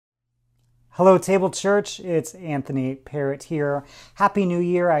Hello, Table Church. It's Anthony Parrott here. Happy New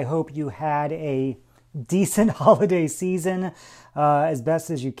Year. I hope you had a decent holiday season as best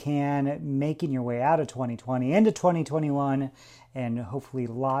as you can, making your way out of 2020 into 2021, and hopefully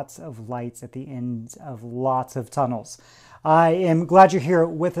lots of lights at the end of lots of tunnels. I am glad you're here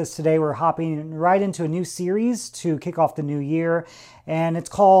with us today. We're hopping right into a new series to kick off the new year, and it's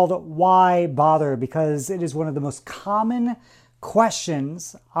called Why Bother? Because it is one of the most common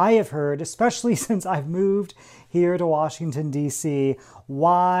questions I have heard, especially since I've moved here to Washington, D.C.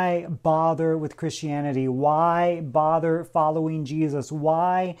 Why bother with Christianity? Why bother following Jesus?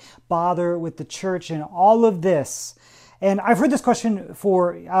 Why bother with the church and all of this? And I've heard this question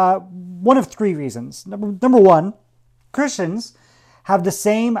for one of three reasons. Number one, Christians have the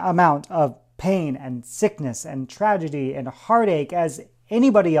same amount of pain and sickness and tragedy and heartache as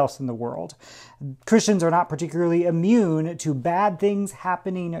anybody else in the world. Christians are not particularly immune to bad things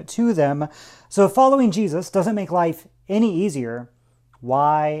happening to them. So if following Jesus doesn't make life any easier,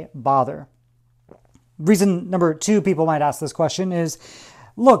 why bother? Reason number two people might ask this question is,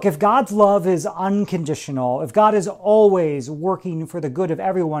 look, if God's love is unconditional, if God is always working for the good of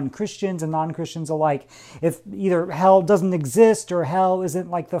everyone, Christians and non-Christians alike, if either hell doesn't exist or hell isn't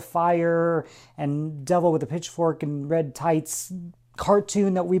like the fire and devil with a pitchfork and red tights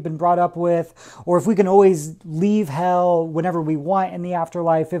cartoon that we've been brought up with, or if we can always leave hell whenever we want in the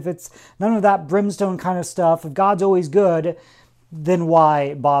afterlife, if it's none of that brimstone kind of stuff, if God's always good, then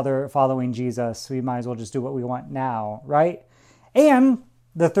why bother following Jesus? We might as well just do what we want now, right? And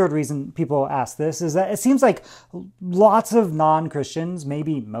the third reason people ask this is that it seems like lots of non-Christians,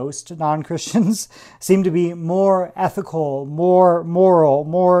 maybe most non-Christians, seem to be more ethical, more moral,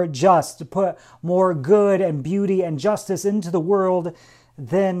 more just, to put more good and beauty and justice into the world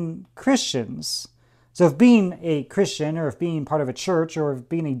than Christians. So if being a Christian, or if being part of a church, or if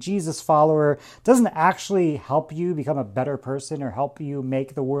being a Jesus follower doesn't actually help you become a better person or help you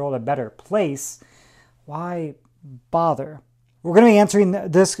make the world a better place, why bother? We're going to be answering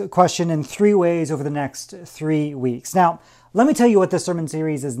this question in three ways over the next 3 weeks. Now, let me tell you what this sermon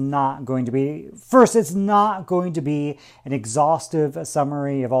series is not going to be. First, it's not going to be an exhaustive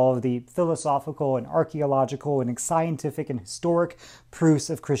summary of all of the philosophical and archaeological and scientific and historic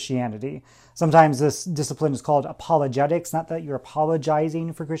proofs of Christianity. Sometimes this discipline is called apologetics, not that you're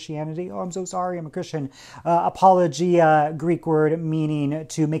apologizing for Christianity. Oh, I'm so sorry, I'm a Christian. Apologia, Greek word meaning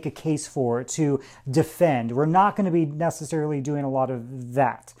to make a case for, to defend. We're not going to be necessarily doing a lot of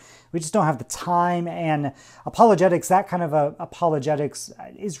that. We just don't have the time, and apologetics, that kind of apologetics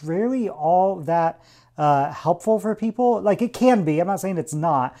is rarely all that helpful for people. Like, it can be, I'm not saying it's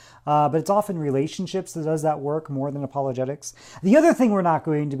not, but it's often relationships that does that work more than apologetics. The other thing we're not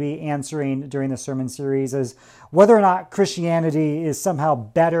going to be answering during the sermon series is whether or not Christianity is somehow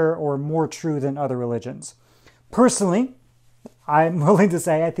better or more true than other religions. Personally, I'm willing to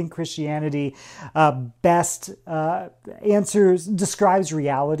say I think Christianity best describes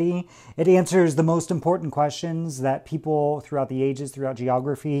reality. It answers the most important questions that people throughout the ages, throughout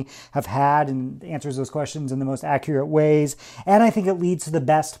geography, have had, and answers those questions in the most accurate ways. And I think it leads to the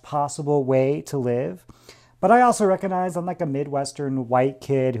best possible way to live. But I also recognize I'm like a Midwestern white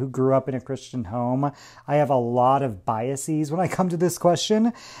kid who grew up in a Christian home. I have a lot of biases when I come to this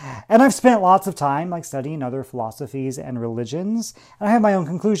question. And I've spent lots of time studying other philosophies and religions. And I have my own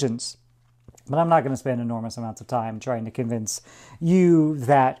conclusions. But I'm not going to spend enormous amounts of time trying to convince you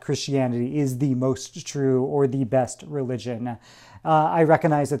that Christianity is the most true or the best religion. I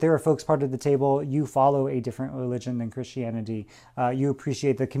recognize that there are folks part of the table, you follow a different religion than Christianity. You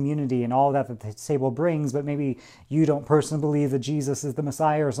appreciate the community and all that the table brings, but maybe you don't personally believe that Jesus is the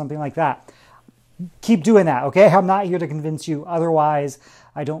Messiah or something like that. Keep doing that, okay? I'm not here to convince you otherwise.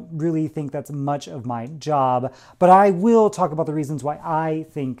 I don't really think that's much of my job, but I will talk about the reasons why I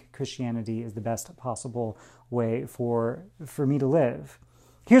think Christianity is the best possible way for me to live.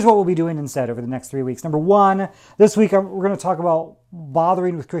 Here's what we'll be doing instead over the next 3 weeks. Number one, this week we're going to talk about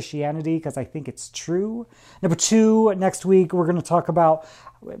bothering with Christianity because I think it's true. Number two, next week we're going to talk about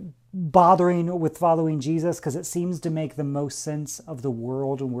bothering with following Jesus because it seems to make the most sense of the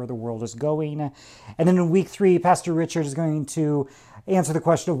world and where the world is going. And then in week 3, Pastor Richard is going to answer the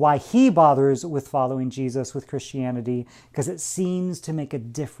question of why he bothers with following Jesus with Christianity because it seems to make a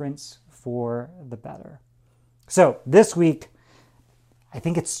difference for the better. So this week, I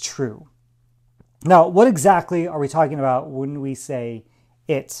think it's true. Now, what exactly are we talking about when we say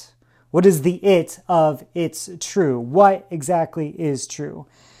it? What is the it of it's true? What exactly is true?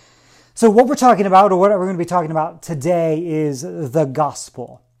 So what we're talking about, or what we're going to be talking about today, is the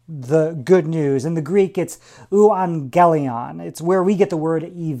gospel. the good news. In the Greek, it's euangelion. It's where we get the word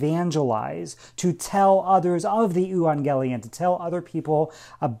evangelize, to tell others of the euangelion, to tell other people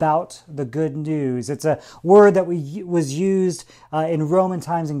about the good news. It's a word that was used in Roman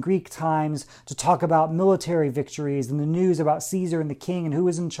times and Greek times to talk about military victories and the news about Caesar and the king and who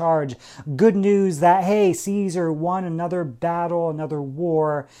was in charge. Good news that, hey, Caesar won another battle, another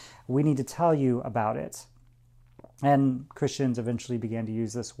war. We need to tell you about it. And Christians eventually began to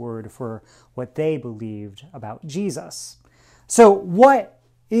use this word for what they believed about Jesus. So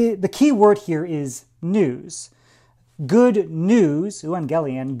the key word here is news. Good news,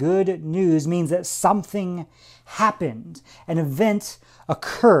 euangelion, good news means that something happened, an event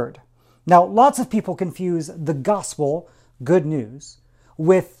occurred. Now, lots of people confuse the gospel, good news,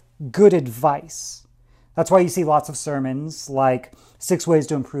 with good advice. That's why you see lots of sermons like 6 ways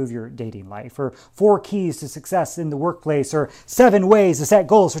to improve your dating life, or 4 keys to success in the workplace, or 7 ways to set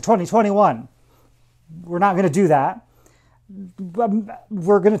goals for 2021. We're not going to do that.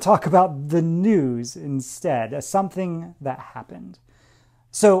 We're going to talk about the news instead, as something that happened.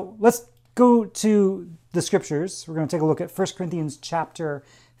 So let's go to the scriptures. We're going to take a look at 1 Corinthians chapter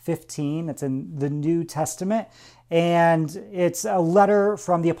 15. It's in the New Testament. And it's a letter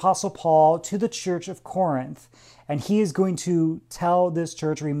from the Apostle Paul to the church of Corinth. And he is going to tell this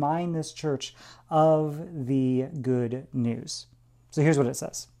church, remind this church of the good news. So here's what it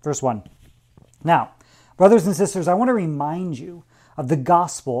says. Verse 1. Now, brothers and sisters, I want to remind you of the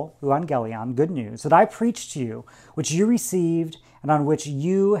gospel, euangelion, good news, that I preached to you, which you received and on which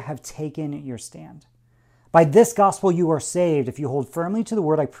you have taken your stand. By this gospel you are saved if you hold firmly to the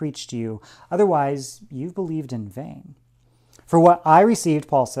word I preached to you. Otherwise, you've believed in vain. For what I received,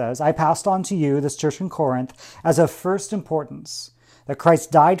 Paul says, I passed on to you, this church in Corinth, as of first importance, that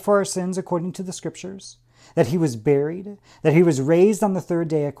Christ died for our sins according to the Scriptures, that he was buried, that he was raised on the 3rd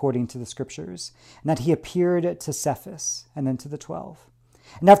day according to the Scriptures, and that he appeared to Cephas and then to the 12.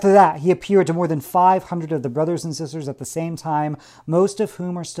 And after that, he appeared to more than 500 of the brothers and sisters at the same time, most of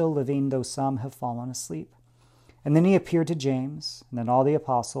whom are still living, though some have fallen asleep. And then he appeared to James, and then all the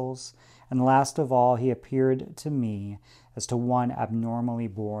apostles, and last of all, he appeared to me as to one abnormally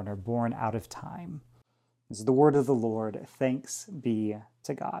born or born out of time. This is the word of the Lord. Thanks be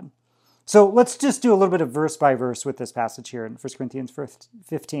to God. So let's just do a little bit of verse by verse with this passage here in 1 Corinthians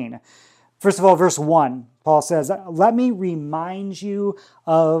 15. First of all, verse 1, Paul says, let me remind you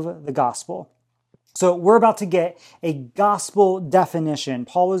of the gospel. So we're about to get a gospel definition.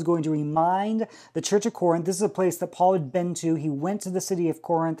 Paul is going to remind the church of Corinth. This is a place that Paul had been to. He went to the city of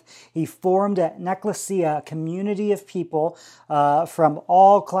Corinth. He formed an ecclesia, a community of people from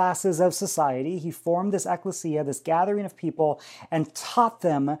all classes of society. He formed this ecclesia, this gathering of people, and taught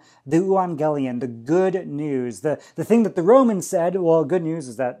them the euangelion, the good news. The thing that the Romans said, well, good news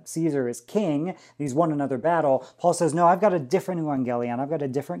is that Caesar is king. He's won another battle. Paul says, no, I've got a different euangelion. I've got a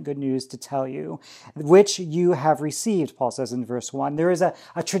different good news to tell you, which you have received, Paul says in verse 1. There is a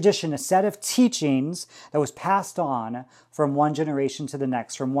tradition, a set of teachings that was passed on from one generation to the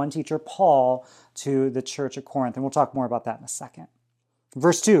next, from one teacher, Paul, to the church at Corinth. And we'll talk more about that in a second.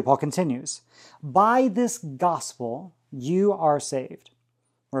 Verse 2, Paul continues, by this gospel you are saved.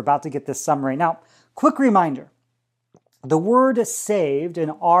 We're about to get this summary. Now, quick reminder. The word saved in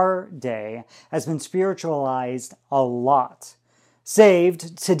our day has been spiritualized a lot.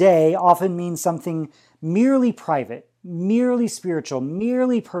 Saved today often means something merely private, merely spiritual,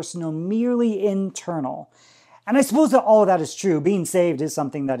 merely personal, merely internal. And I suppose that all of that is true. Being saved is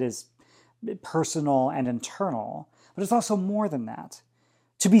something that is personal and internal, but it's also more than that.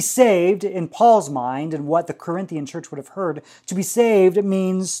 To be saved, in Paul's mind, and what the Corinthian church would have heard, to be saved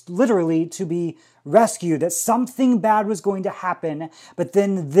means literally to be rescued, that something bad was going to happen, but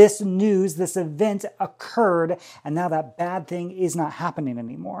then this news, this event occurred, and now that bad thing is not happening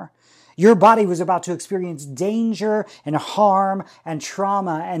anymore. Your body was about to experience danger and harm and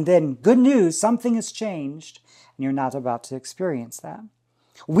trauma, and then good news, something has changed, and you're not about to experience that.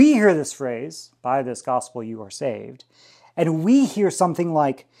 We hear this phrase, by this gospel you are saved, and we hear something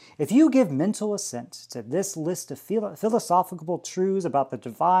like, if you give mental assent to this list of philosophical truths about the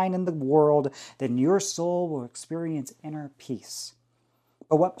divine and the world, then your soul will experience inner peace.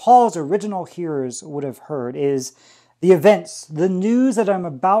 But what Paul's original hearers would have heard is the events, the news that I'm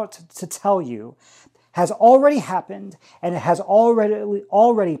about to tell you has already happened, and it has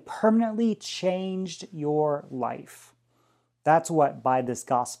already permanently changed your life. That's what by this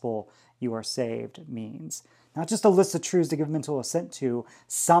gospel you are saved means. Not just a list of truths to give mental assent to.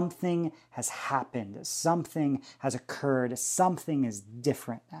 Something has happened. Something has occurred. Something is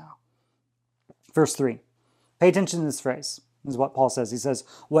different now. Verse 3. Pay attention to this phrase. This is what Paul says. He says,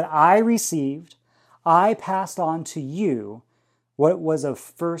 what I received, I passed on to you what was of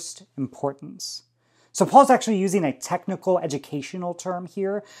first importance. So Paul's actually using a technical educational term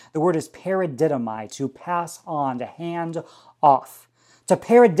here. The word is paradidomai, to pass on, to hand off. To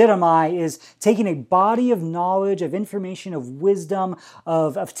paradidomai is taking a body of knowledge, of information, of wisdom,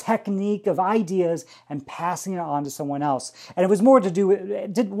 of technique, of ideas, and passing it on to someone else. And it was more to do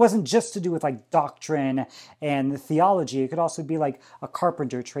with, it wasn't just to do with like doctrine and theology. It could also be like a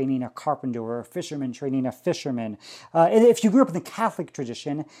carpenter training a carpenter or a fisherman training a fisherman. And if you grew up in the Catholic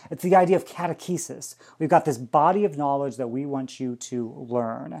tradition, it's the idea of catechesis. We've got this body of knowledge that we want you to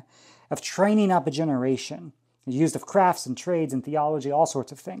learn, of training up a generation. It's used of crafts and trades and theology, all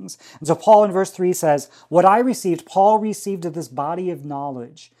sorts of things. And so Paul in verse 3 says, what I received, Paul received of this body of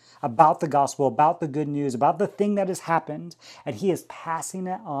knowledge about the gospel, about the good news, about the thing that has happened, and he is passing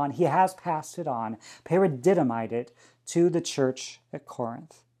it on. He has passed it on, paradidomized it to the church at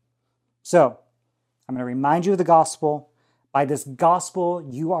Corinth. So I'm going to remind you of the gospel. By this gospel,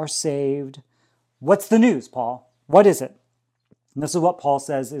 you are saved. What's the news, Paul? What is it? And this is what Paul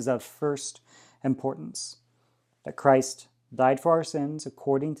says is of first importance. That Christ died for our sins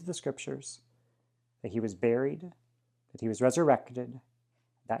according to the Scriptures, that he was buried, that he was resurrected,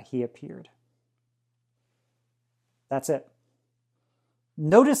 that he appeared. That's it.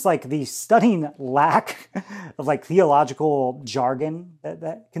 Notice like the stunning lack of like theological jargon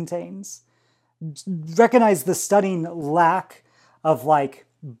that contains. Recognize the stunning lack of like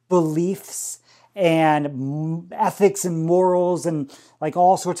beliefs and ethics and morals and like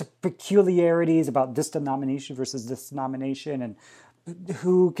all sorts of peculiarities about this denomination versus this denomination and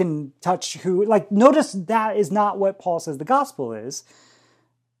who can touch who. Like, notice that is not what Paul says the gospel is.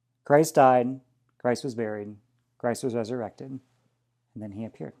 Christ died, Christ was buried, Christ was resurrected, and then he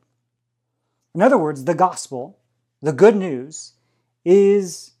appeared. In other words, the gospel, the good news,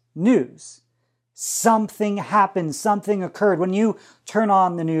 is news. Something happened, something occurred. When you turn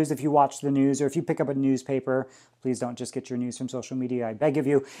on the news, if you watch the news, or if you pick up a newspaper, please don't just get your news from social media, I beg of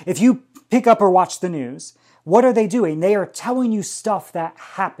you. If you pick up or watch the news, what are they doing? They are telling you stuff that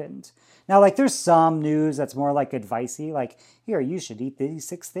happened. Now, like there's some news that's more like advicey, like, here, you should eat these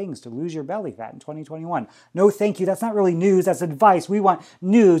 6 things to lose your belly fat in 2021. No, thank you. That's not really news. That's advice. We want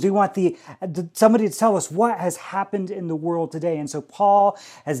news. We want somebody to tell us what has happened in the world today. And so Paul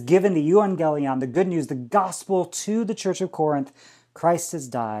has given the euangelion, the good news, the gospel to the church of Corinth. Christ has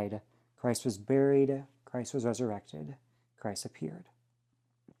died. Christ was buried. Christ was resurrected. Christ appeared.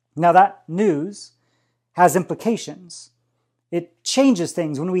 Now that news has implications. It changes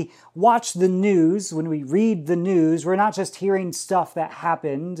things. When we watch the news, when we read the news, we're not just hearing stuff that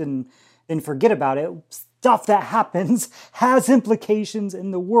happened and then forget about it. Stuff that happens has implications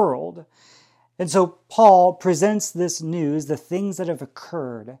in the world. And so Paul presents this news, the things that have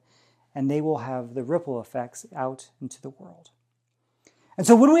occurred, and they will have the ripple effects out into the world. And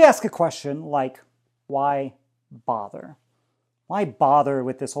so when we ask a question like, why bother? Why bother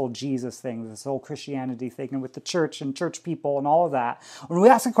with this whole Jesus thing, this whole Christianity thing, and with the church and church people and all of that? When we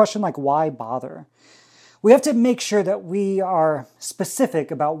ask a question like, why bother? We have to make sure that we are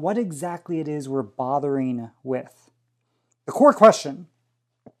specific about what exactly it is we're bothering with. The core question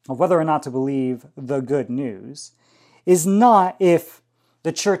of whether or not to believe the good news is not if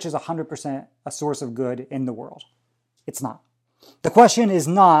the church is 100% a source of good in the world. It's not. The question is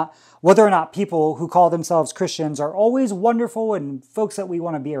not whether or not people who call themselves Christians are always wonderful and folks that we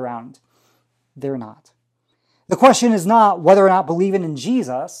want to be around. They're not. The question is not whether or not believing in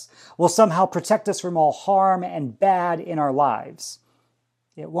Jesus will somehow protect us from all harm and bad in our lives.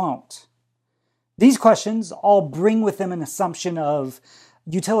 It won't. These questions all bring with them an assumption of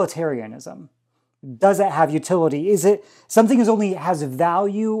utilitarianism. Does it have utility? Is it something that only has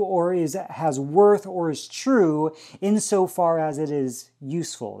value or has worth or is true insofar as it is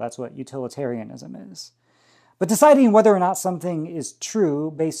useful? That's what utilitarianism is. But deciding whether or not something is true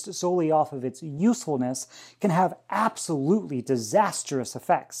based solely off of its usefulness can have absolutely disastrous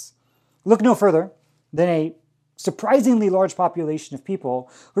effects. Look no further than a surprisingly large population of people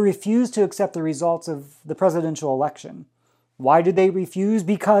who refuse to accept the results of the presidential election. Why did they refuse?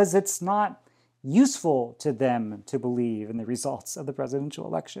 Because it's not useful to them to believe in the results of the presidential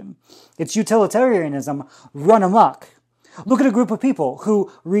election. It's utilitarianism run amok. Look at a group of people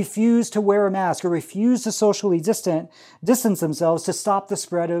who refuse to wear a mask or refuse to socially distance themselves to stop the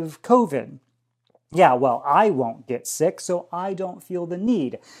spread of COVID. Yeah, well, I won't get sick, so I don't feel the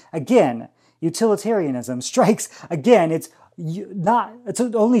need. Again, utilitarianism strikes again. It's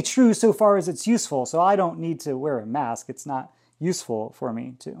only true so far as it's useful, so I don't need to wear a mask. It's not useful for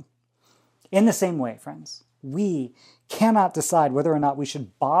me to. In the same way, friends, we cannot decide whether or not we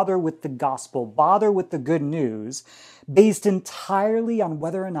should bother with the gospel, bother with the good news, based entirely on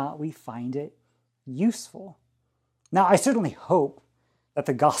whether or not we find it useful. Now, I certainly hope that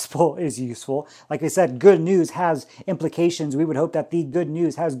the gospel is useful. Like I said, good news has implications. We would hope that the good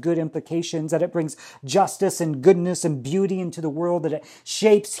news has good implications, that it brings justice and goodness and beauty into the world, that it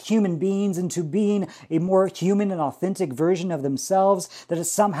shapes human beings into being a more human and authentic version of themselves, that it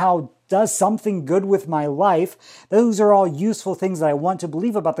somehow does something good with my life. Those are all useful things that I want to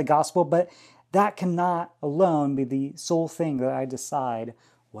believe about the gospel, but that cannot alone be the sole thing that I decide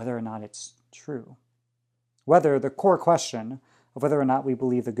whether or not it's true. Whether the core question of whether or not we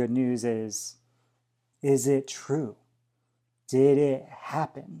believe the good news is it true? Did it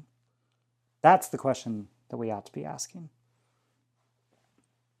happen? That's the question that we ought to be asking.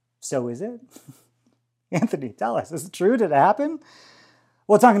 So is it? Anthony, tell us, is it true? Did it happen?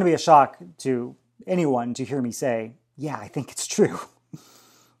 Well, it's not going to be a shock to anyone to hear me say, yeah, I think it's true.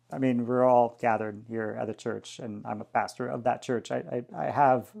 I mean, we're all gathered here at the church, and I'm a pastor of that church. I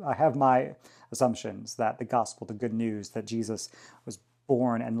have my assumptions that the gospel, the good news, that Jesus was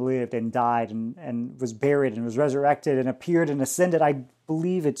born and lived and died and was buried and was resurrected and appeared and ascended. I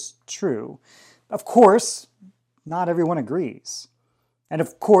believe it's true. Of course, not everyone agrees. And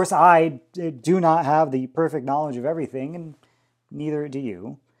of course, I do not have the perfect knowledge of everything, and neither do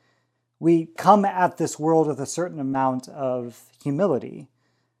you. We come at this world with a certain amount of humility,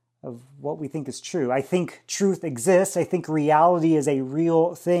 of what we think is true. I think truth exists. I think reality is a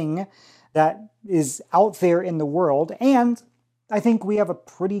real thing that is out there in the world. And I think we have a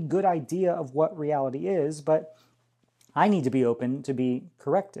pretty good idea of what reality is, but I need to be open to be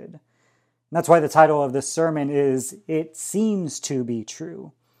corrected. And that's why the title of this sermon is, It Seems to Be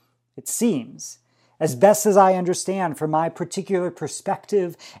True. It seems. As best as I understand from my particular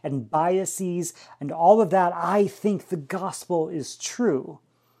perspective and biases and all of that, I think the gospel is true.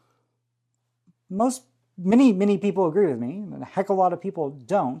 Many people agree with me, and a heck of a lot of people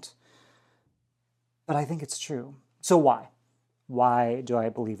don't, but I think it's true. So why? Why do I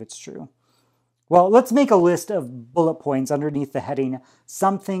believe it's true? Well, let's make a list of bullet points underneath the heading,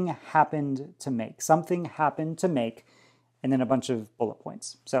 something happened to make. Something happened to make, and then a bunch of bullet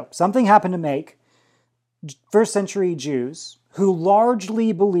points. So, something happened to make first century Jews, who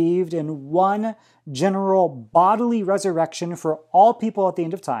largely believed in one general bodily resurrection for all people at the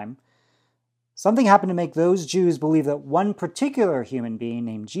end of time. Something happened to make those Jews believe that one particular human being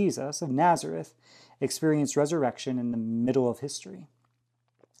named Jesus of Nazareth experienced resurrection in the middle of history.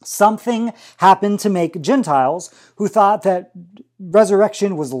 Something happened to make Gentiles who thought that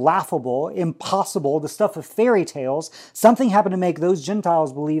resurrection was laughable, impossible, the stuff of fairy tales. Something happened to make those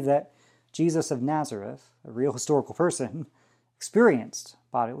Gentiles believe that Jesus of Nazareth, a real historical person, experienced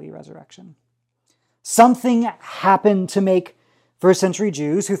bodily resurrection. Something happened to make first century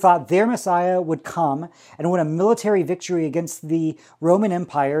Jews who thought their Messiah would come and win a military victory against the Roman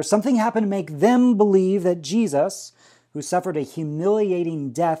Empire, something happened to make them believe that Jesus, who suffered a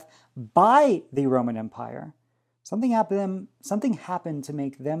humiliating death by the Roman Empire, something happened to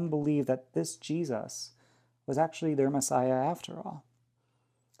make them believe that this Jesus was actually their Messiah after all.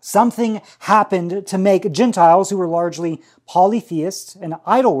 Something happened to make Gentiles, who were largely polytheists and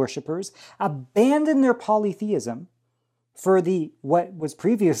idol worshippers, abandon their polytheism for what was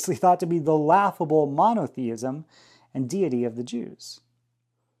previously thought to be the laughable monotheism and deity of the Jews.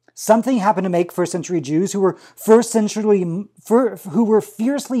 Something happened to make first century Jews who were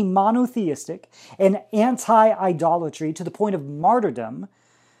fiercely monotheistic and anti-idolatry to the point of martyrdom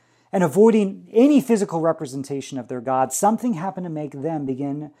and avoiding any physical representation of their God. Something happened to make them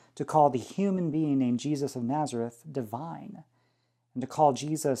begin to call the human being named Jesus of Nazareth divine, and to call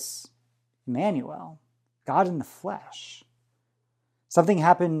Jesus Emmanuel, God in the flesh. Something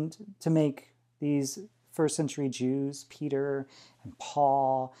happened to make these first century Jews, Peter and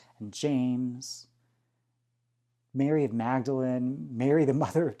Paul and James, Mary of Magdalene, Mary the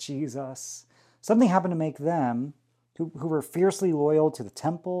mother of Jesus. Something happened to make them, who were fiercely loyal to the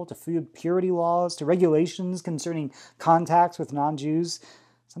temple, to food purity laws, to regulations concerning contacts with non-Jews,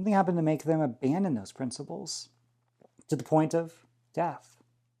 something happened to make them abandon those principles to the point of death.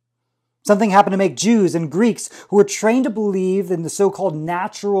 Something happened to make Jews and Greeks who were trained to believe in the so-called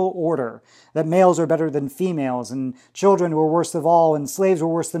natural order, that males are better than females, and children were worst of all, and slaves were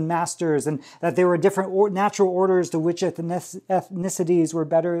worse than masters, and that there were different natural orders to which ethnicities were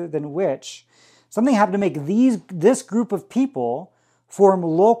better than which. Something happened to make this group of people form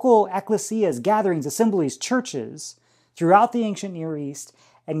local ecclesias, gatherings, assemblies, churches throughout the ancient Near East,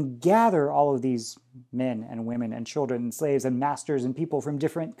 and gather all of these men and women and children and slaves and masters and people from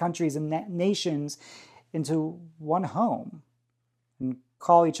different countries and nations into one home and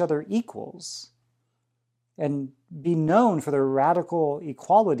call each other equals and be known for their radical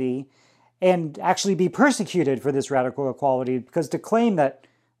equality and actually be persecuted for this radical equality, because to claim that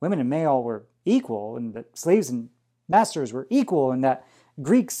women and male were equal and that slaves and masters were equal and that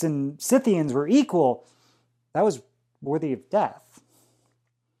Greeks and Scythians were equal, that was worthy of death.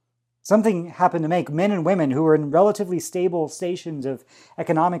 Something happened to make men and women who were in relatively stable stations of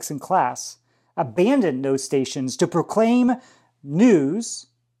economics and class abandon those stations to proclaim news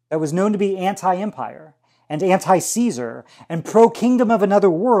that was known to be anti-empire and anti-Caesar and pro-kingdom of another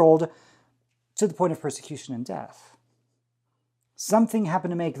world, to the point of persecution and death. Something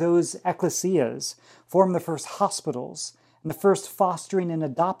happened to make those ecclesias form the first hospitals and the first fostering and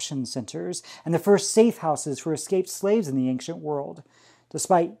adoption centers and the first safe houses for escaped slaves in the ancient world,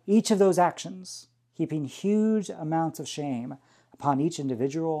 despite each of those actions heaping huge amounts of shame upon each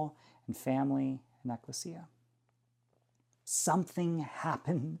individual and family and ecclesia. Something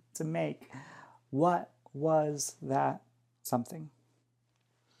happened to make. What was that something?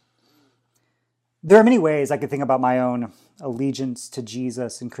 There are many ways I could think about my own allegiance to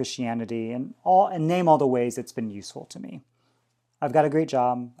Jesus and Christianity and name all the ways it's been useful to me. I've got a great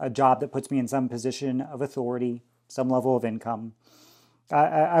job, a job that puts me in some position of authority, some level of income.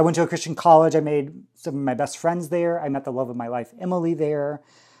 I went to a Christian college. I made some of my best friends there. I met the love of my life, Emily, there.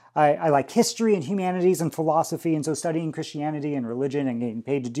 I like history and humanities and philosophy, and so studying Christianity and religion and getting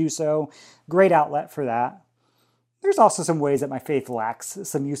paid to do so, great outlet for that. There's also some ways that my faith lacks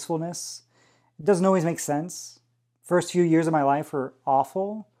some usefulness. It doesn't always make sense. First few years of my life were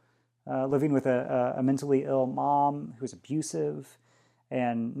awful, living with a mentally ill mom who was abusive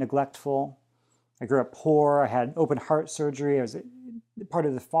and neglectful. I grew up poor. I had open heart surgery. I was part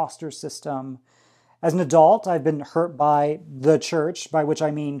of the foster system. As an adult, I've been hurt by the church, by which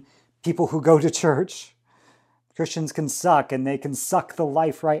I mean people who go to church. Christians can suck, and they can suck the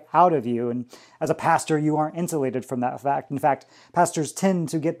life right out of you. And as a pastor, you aren't insulated from that fact. In fact, pastors tend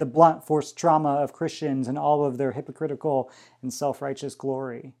to get the blunt force trauma of Christians and all of their hypocritical and self-righteous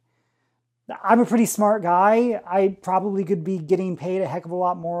glory. I'm a pretty smart guy. I probably could be getting paid a heck of a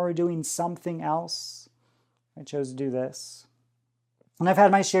lot more doing something else. I chose to do this. And I've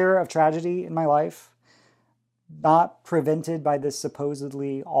had my share of tragedy in my life, not prevented by this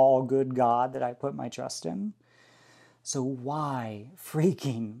supposedly all-good God that I put my trust in. So why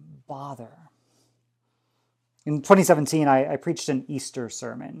freaking bother? In 2017, I preached an Easter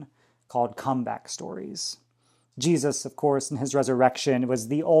sermon called Comeback Stories. Jesus, of course, and his resurrection was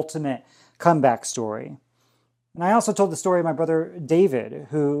the ultimate comeback story. And I also told the story of my brother David,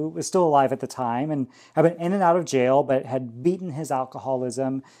 who was still alive at the time and had been in and out of jail, but had beaten his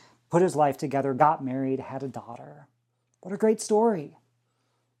alcoholism, put his life together, got married, had a daughter. What a great story.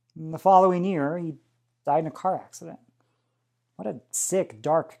 And the following year, he died in a car accident. What a sick,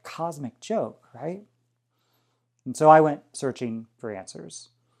 dark, cosmic joke, right? And so I went searching for answers.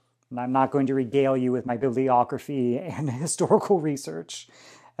 And I'm not going to regale you with my bibliography and historical research,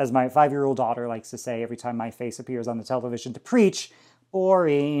 as my 5-year-old daughter likes to say every time my face appears on the television to preach.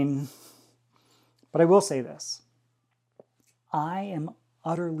 Boring. But I will say this. I am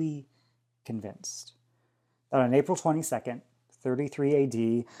utterly convinced that on April 22nd, 33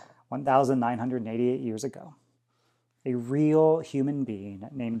 AD, 1,988 years ago, a real human being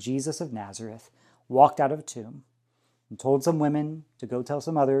named Jesus of Nazareth walked out of a tomb and told some women to go tell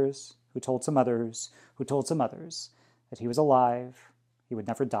some others, who told some others, who told some others, that he was alive, he would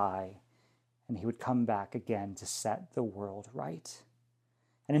never die, and he would come back again to set the world right.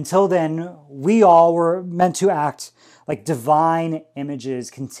 And until then, we all were meant to act like divine images,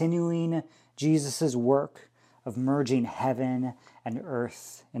 continuing Jesus' work of merging heaven and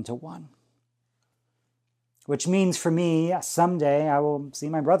earth into one. Which means for me, someday I will see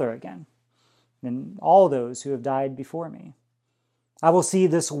my brother again, and all those who have died before me. I will see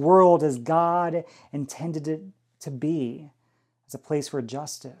this world as God intended it to be, as a place where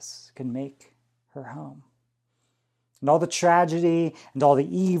justice can make her home. And all the tragedy and all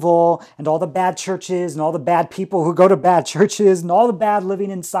the evil and all the bad churches and all the bad people who go to bad churches and all the bad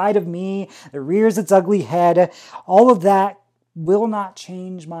living inside of me that rears its ugly head, all of that will not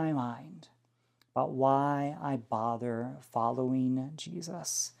change my mind about why I bother following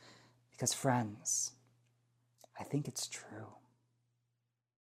Jesus. Because friends, I think it's true.